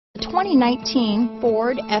2019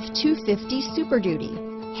 Ford F-250 Super Duty.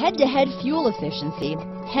 Head-to-head fuel efficiency,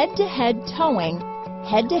 head-to-head towing,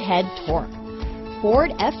 head-to-head torque.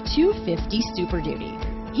 Ford F-250 Super Duty.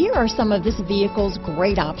 Here are some of this vehicle's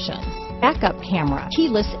great options: backup camera,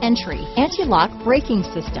 keyless entry, anti-lock braking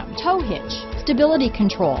system, tow hitch, stability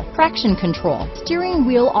control, traction control, steering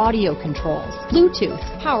wheel audio controls, Bluetooth,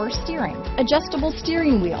 power steering, adjustable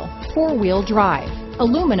steering wheel, four-wheel drive,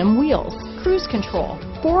 aluminum wheels, cruise control,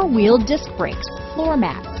 four-wheel disc brakes, floor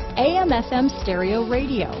mats, AM/FM stereo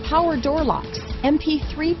radio, power door locks,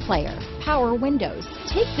 MP3 player, power windows.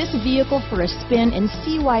 Take this vehicle for a spin and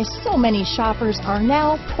see why so many shoppers are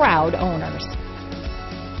now proud owners.